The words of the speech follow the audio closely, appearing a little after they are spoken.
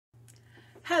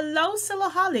Hello,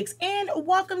 Silaholics, and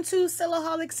welcome to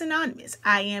Silaholics Anonymous.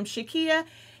 I am Shakia.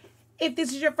 If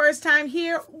this is your first time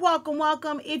here, welcome,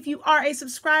 welcome. If you are a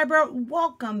subscriber,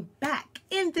 welcome back.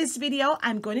 In this video,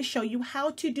 I'm going to show you how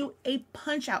to do a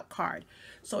punch-out card.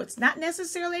 So it's not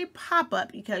necessarily a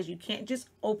pop-up because you can't just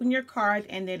open your card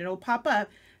and then it'll pop up.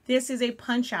 This is a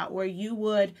punch-out where you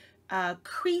would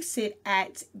crease it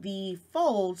at the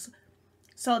folds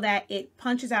so that it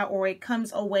punches out or it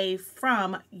comes away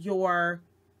from your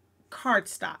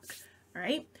cardstock. All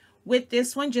right. With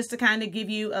this one, just to kind of give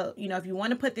you a, if you want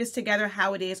to put this together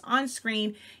how it is on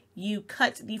screen, you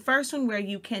cut the first one where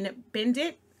you can bend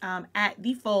it at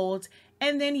the folds,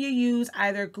 and then you use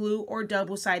either glue or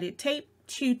double-sided tape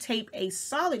to tape a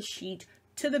solid sheet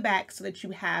to the back so that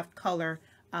you have color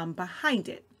behind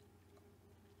it.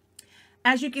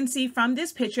 As you can see from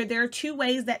this picture, there are two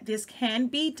ways that this can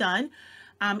be done.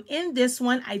 In this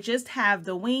one, I just have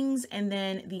the wings and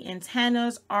then the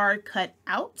antennas are cut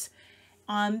out.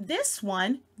 On this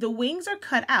one, the wings are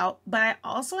cut out, but I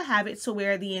also have it to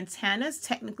where the antennas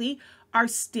technically are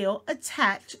still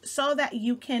attached so that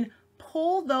you can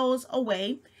pull those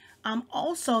away.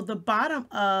 Also, the bottom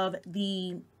of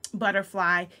the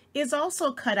butterfly is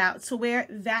also cut out to where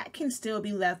that can still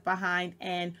be left behind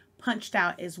and punched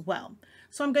out as well.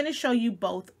 So I'm going to show you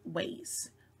both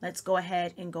ways. Let's go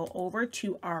ahead and go over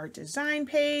to our design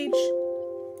page.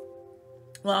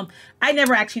 Well, I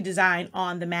never actually design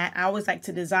on the mat. I always like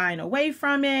to design away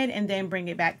from it and then bring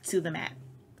it back to the mat.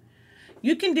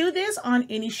 You can do this on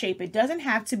any shape. It doesn't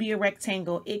have to be a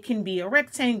rectangle. It can be a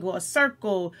rectangle, a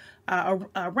circle,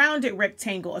 a rounded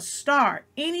rectangle, a star,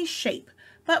 any shape.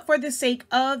 But for the sake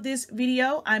of this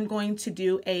video, I'm going to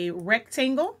do a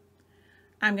rectangle.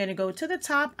 I'm going to go to the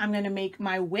top. I'm going to make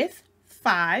my width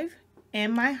 5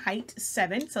 and my height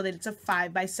 7 so that it's a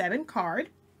 5x7 card.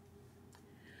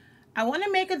 I want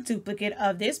to make a duplicate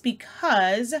of this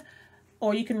because,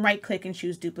 or you can right click and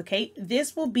choose duplicate.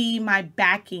 This will be my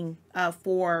backing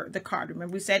for the card.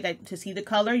 Remember we said that to see the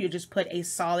color, you just put a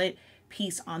solid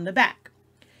piece on the back.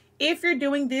 If you're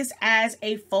doing this as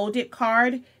a folded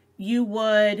card, you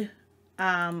would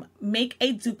make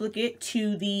a duplicate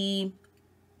to the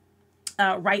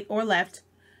right or left,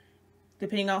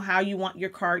 depending on how you want your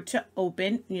card to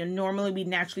open. Normally we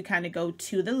naturally kind of go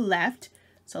to the left.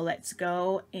 So let's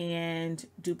go and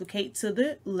duplicate to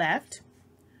the left.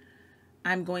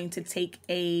 I'm going to take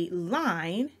a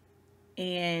line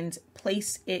and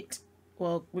place it.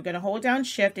 Well, we're going to hold down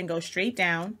Shift and go straight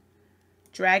down.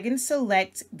 Drag and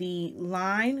select the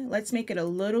line. Let's make it a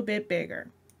little bit bigger.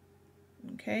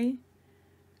 Okay.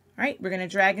 All right. We're going to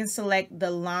drag and select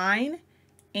the line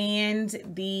and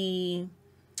the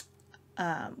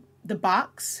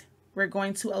box. We're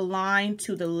going to align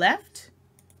to the left.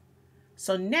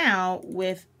 So now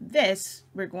with this,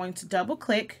 we're going to double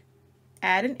click,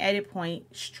 add an edit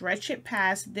point, stretch it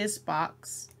past this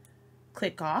box,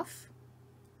 click off,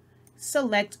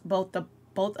 select both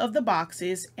of the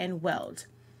boxes and weld.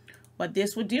 What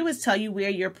this will do is tell you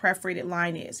where your perforated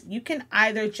line is. You can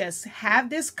either just have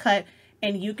this cut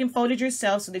and you can fold it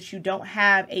yourself so that you don't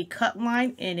have a cut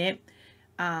line in it.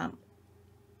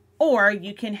 Or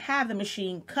you can have the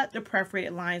machine cut the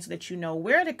perforated line so that you know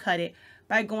where to cut it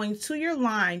by going to your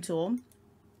line tool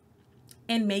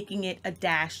and making it a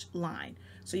dashed line.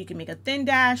 So you can make a thin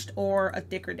dashed or a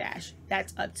thicker dash.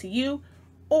 That's up to you.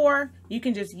 Or you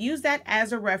can just use that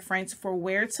as a reference for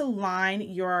where to line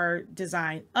your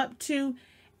design up to,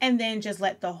 and then just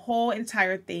let the whole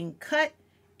entire thing cut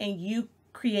and you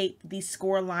create the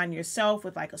score line yourself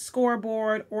with like a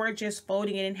scoreboard or just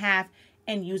folding it in half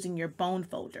and using your bone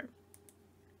folder.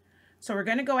 So we're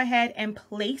going to go ahead and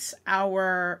place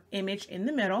our image in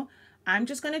the middle. I'm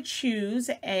just going to choose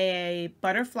a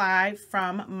butterfly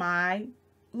from my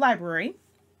library.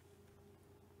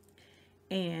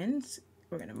 And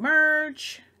we're going to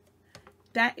merge.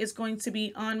 That is going to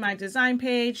be on my design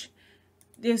page.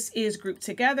 This is grouped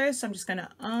together. So I'm just going to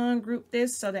ungroup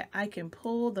this so that I can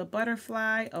pull the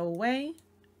butterfly away.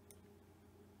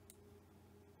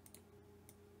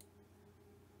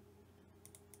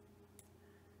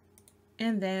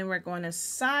 And then we're going to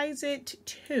size it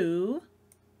to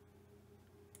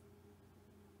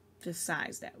the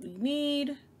size that we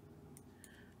need.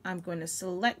 I'm going to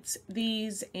select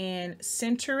these and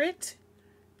center it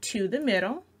to the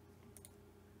middle.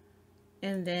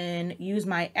 And then use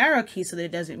my arrow key so that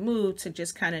it doesn't move to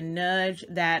just kind of nudge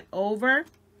that over.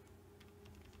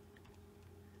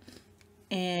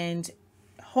 And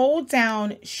hold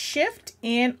down Shift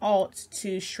and Alt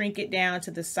to shrink it down to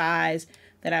the size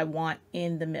that I want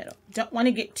in the middle. Don't want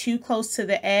to get too close to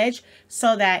the edge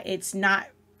so that it's not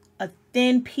a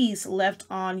thin piece left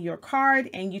on your card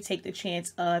and you take the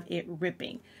chance of it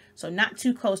ripping. So not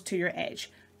too close to your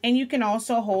edge. And you can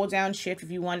also hold down shift if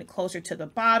you want it closer to the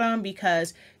bottom,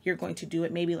 because you're going to do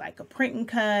it maybe like a print and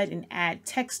cut and add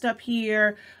text up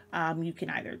here. You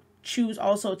can either choose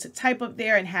also to type up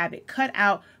there and have it cut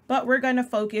out, but we're going to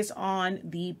focus on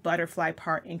the butterfly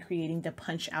part and creating the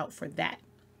punch out for that.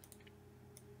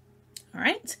 All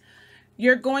right.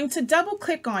 You're going to double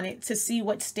click on it to see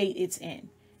what state it's in.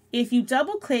 If you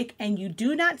double click and you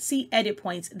do not see edit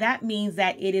points, that means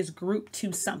that it is grouped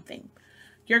to something.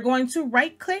 You're going to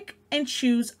right click and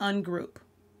choose ungroup.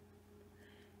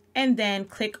 And then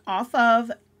click off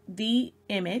of the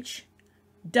image,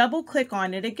 double click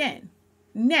on it again.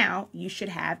 Now you should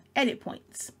have edit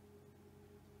points.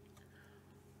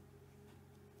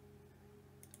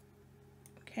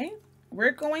 Okay,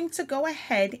 we're going to go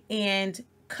ahead and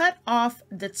cut off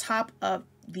the top of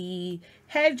the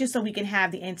head just so we can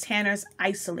have the antennas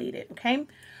isolated. Okay,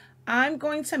 I'm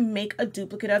going to make a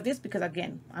duplicate of this because,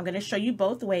 again, I'm going to show you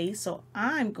both ways. So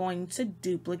I'm going to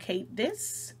duplicate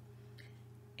this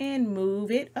and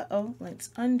move it.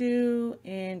 Let's undo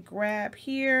and grab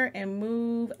here and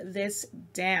move this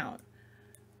down.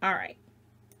 All right,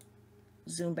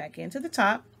 zoom back into the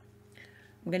top.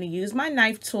 I'm going to use my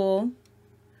knife tool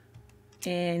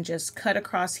and just cut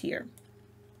across here.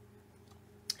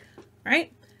 All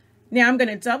right, now I'm going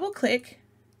to double click.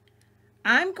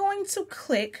 I'm going to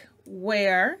click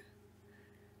where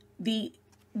the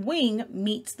wing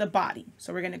meets the body.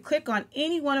 So we're going to click on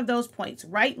any one of those points,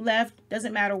 right, left,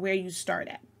 doesn't matter where you start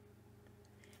at.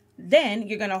 Then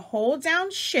you're going to hold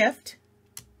down shift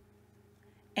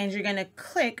and you're going to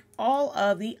click all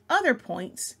of the other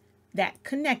points that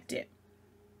connect it.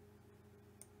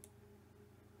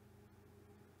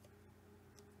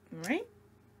 All right,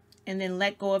 and then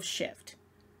let go of shift.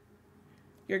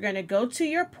 You're going to go to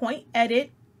your point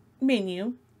edit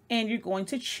menu and you're going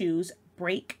to choose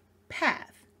break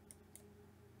path.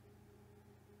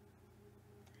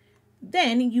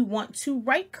 Then you want to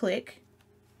right click.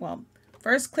 Well,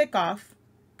 first click off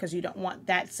because you don't want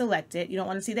that selected. You don't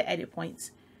want to see the edit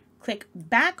points. Click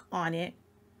back on it,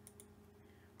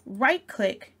 right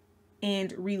click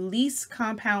and release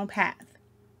compound path.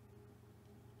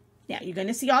 Now you're going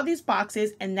to see all these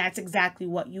boxes and that's exactly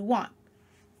what you want.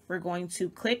 We're going to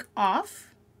click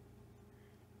off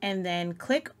and then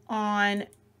click on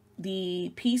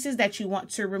the pieces that you want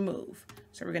to remove.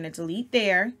 So we're going to delete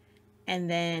there, and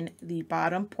then the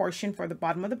bottom portion for the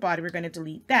bottom of the body, we're going to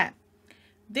delete that.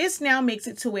 This now makes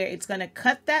it to where it's going to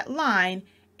cut that line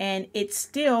and it's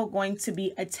still going to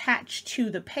be attached to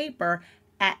the paper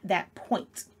at that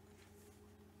point.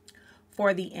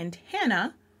 For the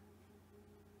antenna,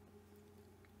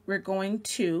 we're going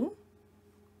to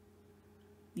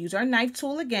use our knife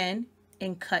tool again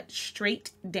and cut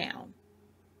straight down.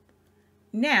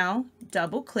 Now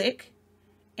double click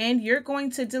and you're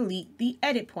going to delete the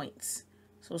edit points.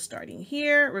 So starting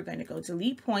here, we're going to go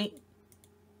delete point,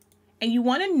 and you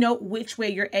want to note which way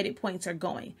your edit points are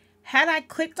going. Had I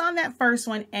clicked on that first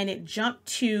one and it jumped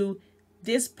to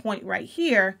this point right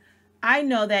here, I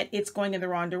know that it's going in the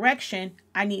wrong direction.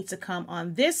 I need to come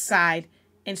on this side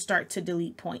and start to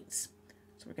delete points.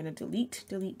 So we're going to delete,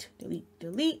 delete, delete,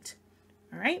 delete.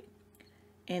 All right.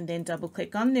 And then double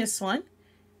click on this one.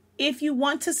 If you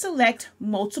want to select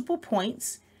multiple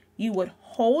points, you would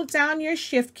hold down your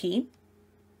shift key,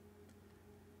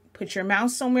 put your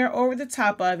mouse somewhere over the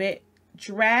top of it,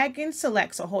 drag and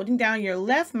select. So holding down your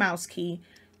left mouse key,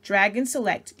 drag and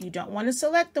select. You don't want to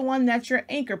select the one that's your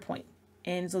anchor point,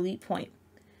 and delete point.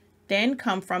 Then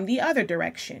come from the other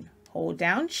direction. Hold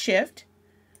down shift,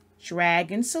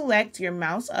 drag and select your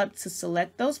mouse up to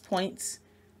select those points,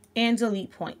 and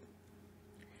delete point.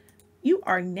 You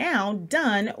are now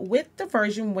done with the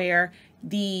version where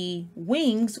the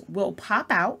wings will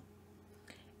pop out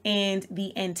and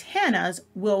the antennas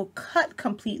will cut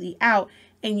completely out,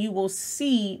 and you will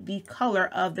see the color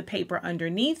of the paper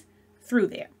underneath through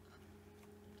there.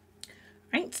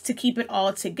 Right, to keep it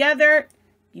all together,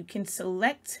 you can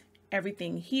select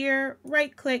everything here,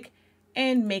 right click,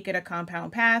 and make it a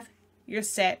compound path. You're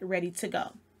set, ready to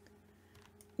go.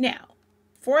 Now,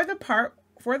 for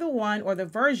the one or the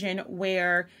version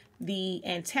where the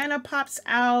antenna pops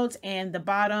out and the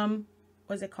bottom,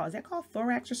 what is it called? Is that called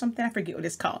thorax or something? I forget what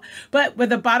it's called. But where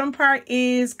the bottom part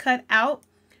is cut out,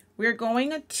 we're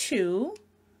going to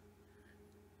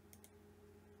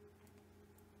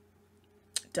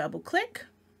double click,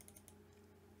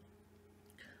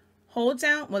 hold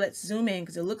down. Well, let's zoom in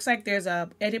because it looks like there's a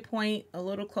edit point a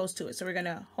little close to it. So we're going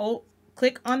to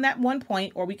click on that one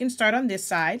point, or we can start on this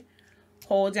side,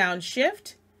 hold down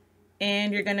shift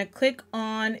and you're going to click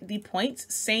on the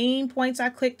points, same points I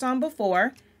clicked on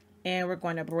before, and we're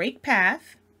going to break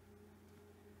path.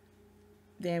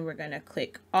 Then we're going to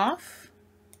click off,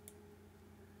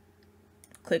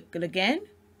 click it again,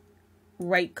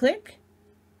 right click,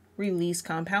 release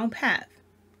compound path.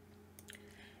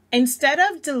 Instead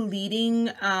of deleting,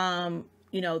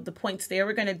 the points there,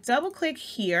 we're going to double click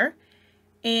here,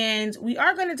 and we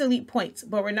are going to delete points,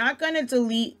 but we're not going to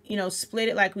delete, split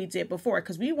it like we did before,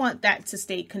 because we want that to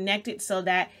stay connected so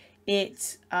that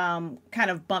it kind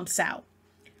of bumps out.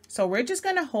 So we're just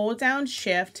going to hold down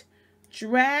Shift,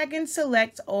 drag and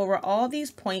select over all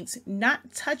these points,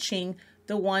 not touching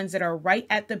the ones that are right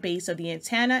at the base of the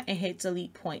antenna, and hit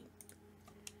delete point.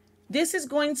 This is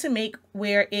going to make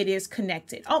where it is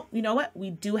connected. Oh, you know what? We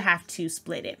do have to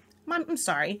split it. I'm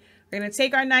sorry. We're going to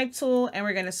take our knife tool and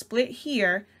we're going to split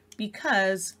here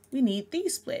because we need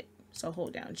these split. So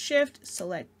hold down Shift,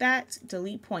 select that,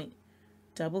 delete point.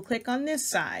 Double click on this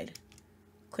side.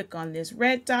 Click on this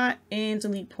red dot and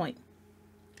delete point.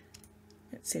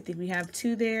 Let's see, I think we have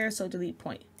 2 there, so delete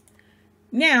point.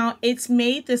 Now it's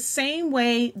made the same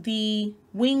way the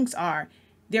wings are.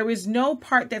 There is no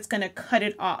part that's going to cut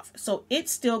it off. So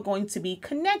it's still going to be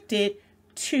connected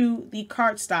to the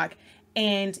cardstock,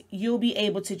 and you'll be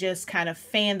able to just kind of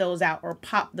fan those out or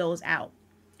pop those out.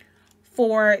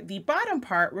 For the bottom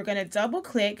part, we're going to double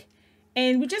click,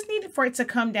 and we just need for it to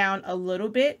come down a little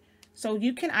bit. So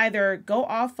you can either go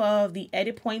off of the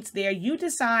edit points there. You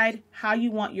decide how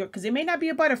you want your, because it may not be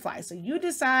a butterfly. So you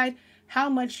decide how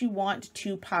much you want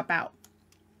to pop out.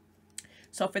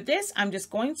 So for this, I'm just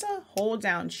going to hold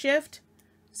down Shift,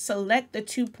 select the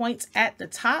 2 points at the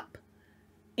top,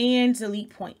 and delete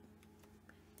point.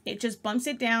 It just bumps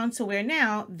it down to where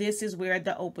now this is where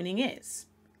the opening is.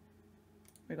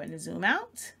 We're going to zoom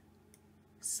out,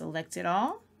 select it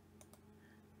all,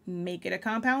 make it a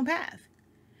compound path.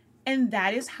 And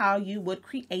that is how you would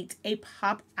create a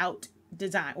pop out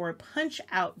design or a punch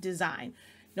out design.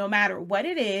 No matter what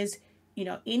it is,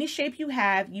 any shape you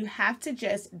have to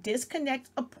just disconnect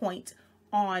a point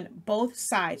on both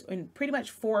sides and pretty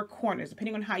much 4 corners,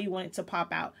 depending on how you want it to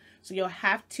pop out. So you'll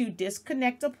have to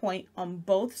disconnect a point on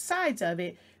both sides of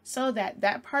it so that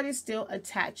that part is still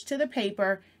attached to the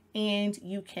paper, and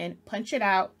you can punch it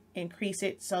out and crease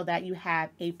it so that you have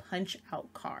a punch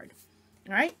out card.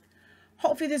 All right.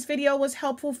 Hopefully this video was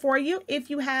helpful for you. If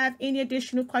you have any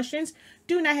additional questions,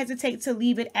 do not hesitate to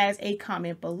leave it as a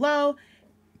comment below.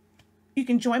 You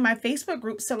can join my Facebook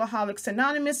group, Silaholics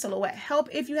Anonymous, Silhouette Help,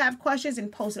 if you have questions, and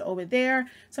post it over there.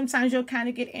 Sometimes you'll kind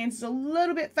of get answers a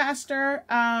little bit faster,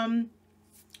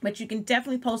 but you can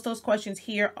definitely post those questions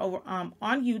here over on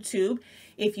YouTube.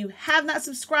 If you have not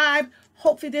subscribed,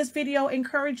 hopefully this video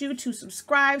encouraged you to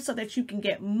subscribe so that you can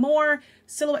get more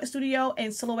Silhouette Studio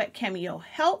and Silhouette Cameo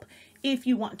help. If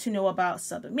you want to know about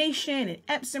sublimation and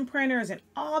Epson printers and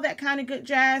all that kind of good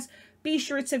jazz, be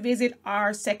sure to visit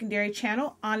our secondary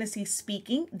channel, Honestly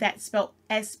Speaking. That's spelled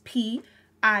SPINKING.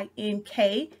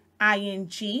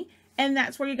 And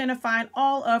that's where you're going to find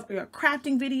all of your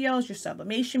crafting videos, your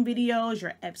sublimation videos,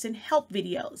 your Epson help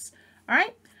videos. All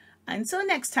right. Until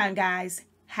next time, guys,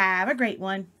 have a great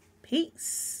one.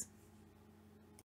 Peace.